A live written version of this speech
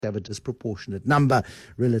have a disproportionate number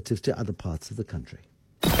relative to other parts of the country.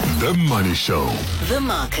 The Money Show. The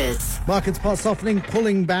markets. Markets are softening,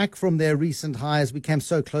 pulling back from their recent highs. We came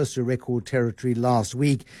so close to record territory last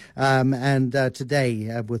week. And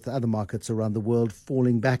today, with other markets around the world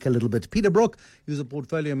falling back a little bit. Peter Brook, who's a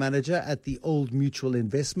portfolio manager at the Old Mutual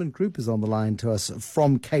Investment Group, is on the line to us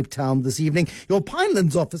from Cape Town this evening. Your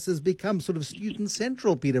Pinelands office has become sort of student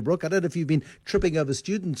central, Peter Brook. I don't know if you've been tripping over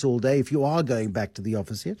students all day, if you are going back to the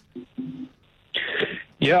office yet.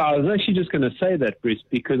 Yeah, I was actually just going to say that, Bruce,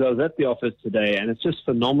 because I was at the office today, and it's just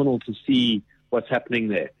phenomenal to see what's happening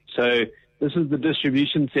there. So this is the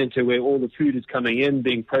distribution center where all the food is coming in,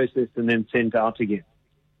 being processed, and then sent out again.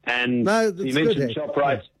 And you mentioned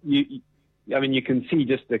ShopRite. Yeah. You can see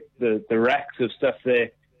just the racks of stuff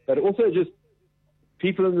there, but also just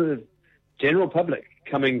people in the general public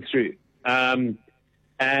coming through.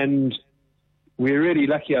 And we're really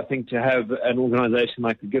lucky, I think, to have an organization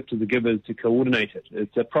like the Gift of the Givers to coordinate it.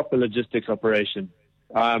 It's a proper logistics operation.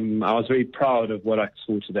 I was very proud of what I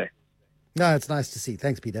saw today. No, it's nice to see.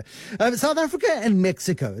 Thanks, Peter. South Africa and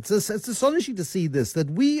Mexico. It's astonishing to see this, that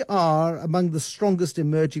we are among the strongest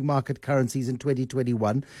emerging market currencies in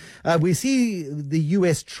 2021. We see the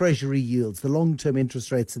U.S. Treasury yields, the long-term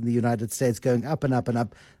interest rates in the United States going up and up and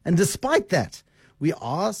up. And despite that, we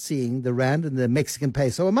are seeing the rand and the Mexican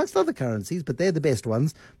peso, amongst other currencies, but they're the best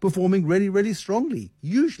ones, performing really, really strongly.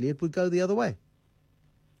 Usually it would go the other way.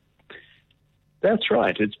 That's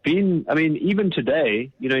right. It's been, even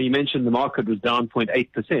today, you mentioned the market was down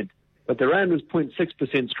 0.8%, but the rand was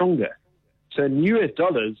 0.6% stronger. So in US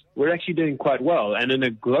dollars, we're actually doing quite well. And in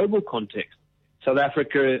a global context, South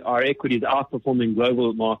Africa, our equities are outperforming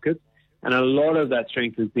global markets, and a lot of that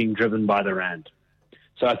strength is being driven by the rand.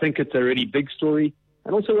 So I think it's a really big story.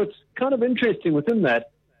 And also what's kind of interesting within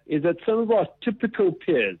that is that some of our typical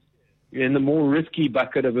peers in the more risky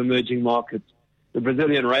bucket of emerging markets, the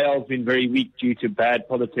Brazilian real has been very weak due to bad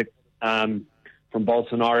politics from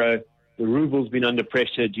Bolsonaro. The ruble's been under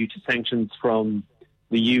pressure due to sanctions from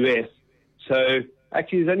the US. So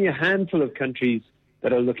actually there's only a handful of countries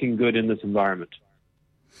that are looking good in this environment.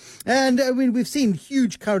 And we've seen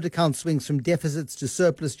huge current account swings from deficits to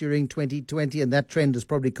surplus during 2020, and that trend has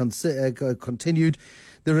probably continued.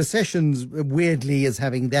 The recession, weirdly, is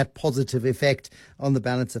having that positive effect on the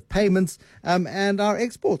balance of payments. And our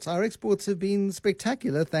exports have been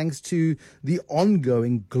spectacular thanks to the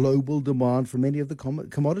ongoing global demand for many of the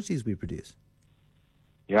commodities we produce.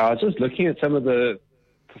 Yeah, I was just looking at some of the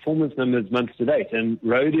performance numbers month to date, and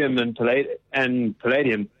rhodium and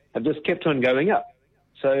palladium have just kept on going up.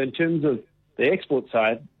 So in terms of the export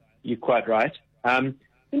side, you're quite right.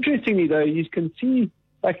 Interestingly, though, you can see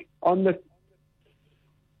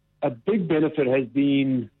a big benefit has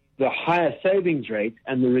been the higher savings rate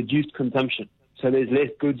and the reduced consumption. So there's less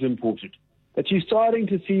goods imported. But you're starting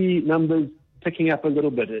to see numbers picking up a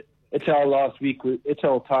little bit. Ital Tile last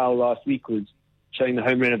week was showing the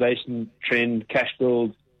home renovation trend, cash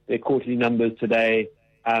build, their quarterly numbers today,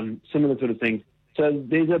 similar sort of things. So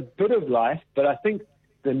there's a bit of life, but I think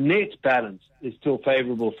the net balance is still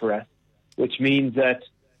favorable for us, which means that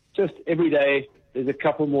just every day there's a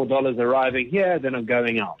couple more dollars arriving here than are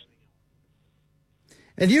going out.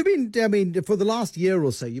 And you've been, for the last year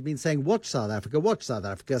or so, you've been saying, watch South Africa, watch South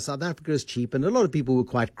Africa. South Africa is cheap. And a lot of people were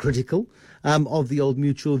quite critical of the Old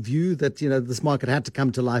Mutual view that, this market had to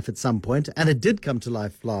come to life at some point. And it did come to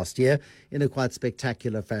life last year in a quite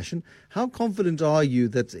spectacular fashion. How confident are you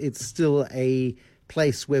that it's still a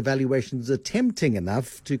place where valuations are tempting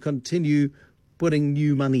enough to continue putting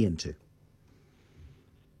new money into?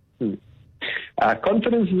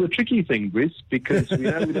 Confidence is a tricky thing, Bruce, because we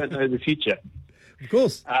don't know the future. Of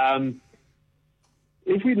course.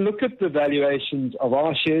 If we look at the valuations of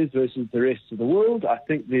our shares versus the rest of the world, I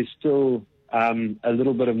think there's still a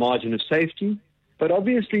little bit of margin of safety. But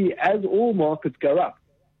obviously, as all markets go up,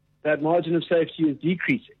 that margin of safety is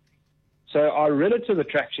decreasing. So our relative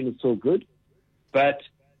attraction is still good. But,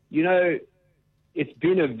 it's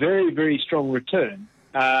been a very, very strong return.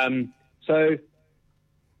 So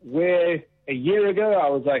where a year ago I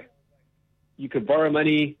was like, you could borrow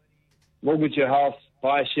money, mortgage your house,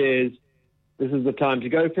 buy shares, this is the time to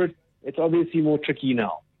go for it. It's obviously more tricky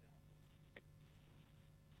now.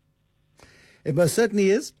 It most certainly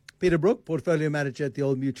is. Peter Brook, Portfolio Manager at the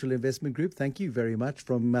Old Mutual Investment Group. Thank you very much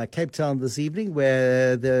from Cape Town this evening,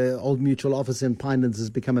 where the Old Mutual office in Pinelands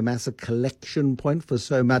has become a massive collection point for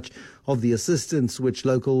so much of the assistance which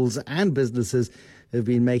locals and businesses have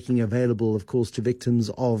been making available, of course, to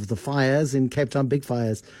victims of the fires in Cape Town, big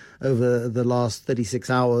fires over the last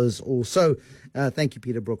 36 hours or so. Thank you,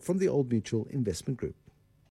 Peter Brook, from the Old Mutual Investment Group.